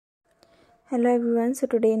Hello everyone, so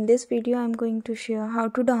today in this video I'm going to share how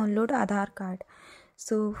to download Aadhaar card.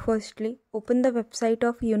 So firstly, open the website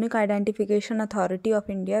of Unique Identification Authority of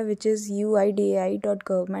India, which is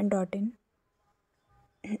uidai.government.in.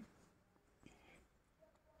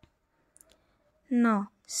 Now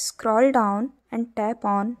scroll down and tap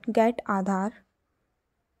on Get Aadhaar.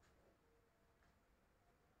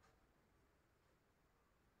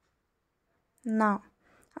 Now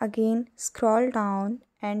again scroll down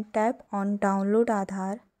and tap on Download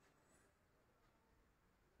Aadhaar.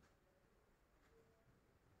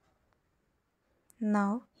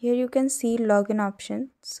 Now here you can see login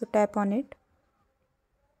option, so tap on it.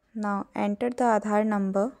 Now enter the Aadhaar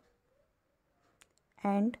number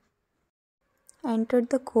and enter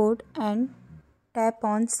the code and tap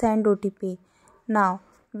on Send OTP. Now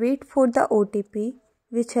wait for the OTP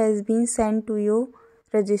which has been sent to your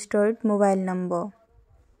registered mobile number.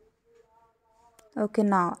 Okay,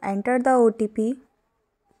 now enter the OTP.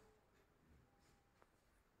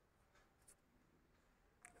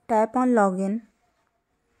 Tap on Login.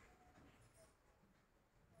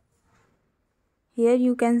 Here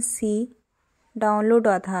you can see Download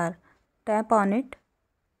Aadhaar. Tap on it.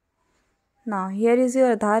 Now here is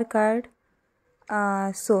your Aadhaar card.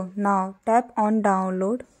 So now tap on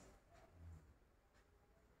Download.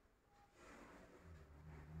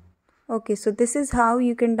 Okay, so this is how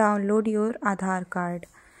you can download your Aadhaar card.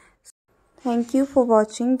 Thank you for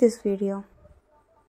watching this video.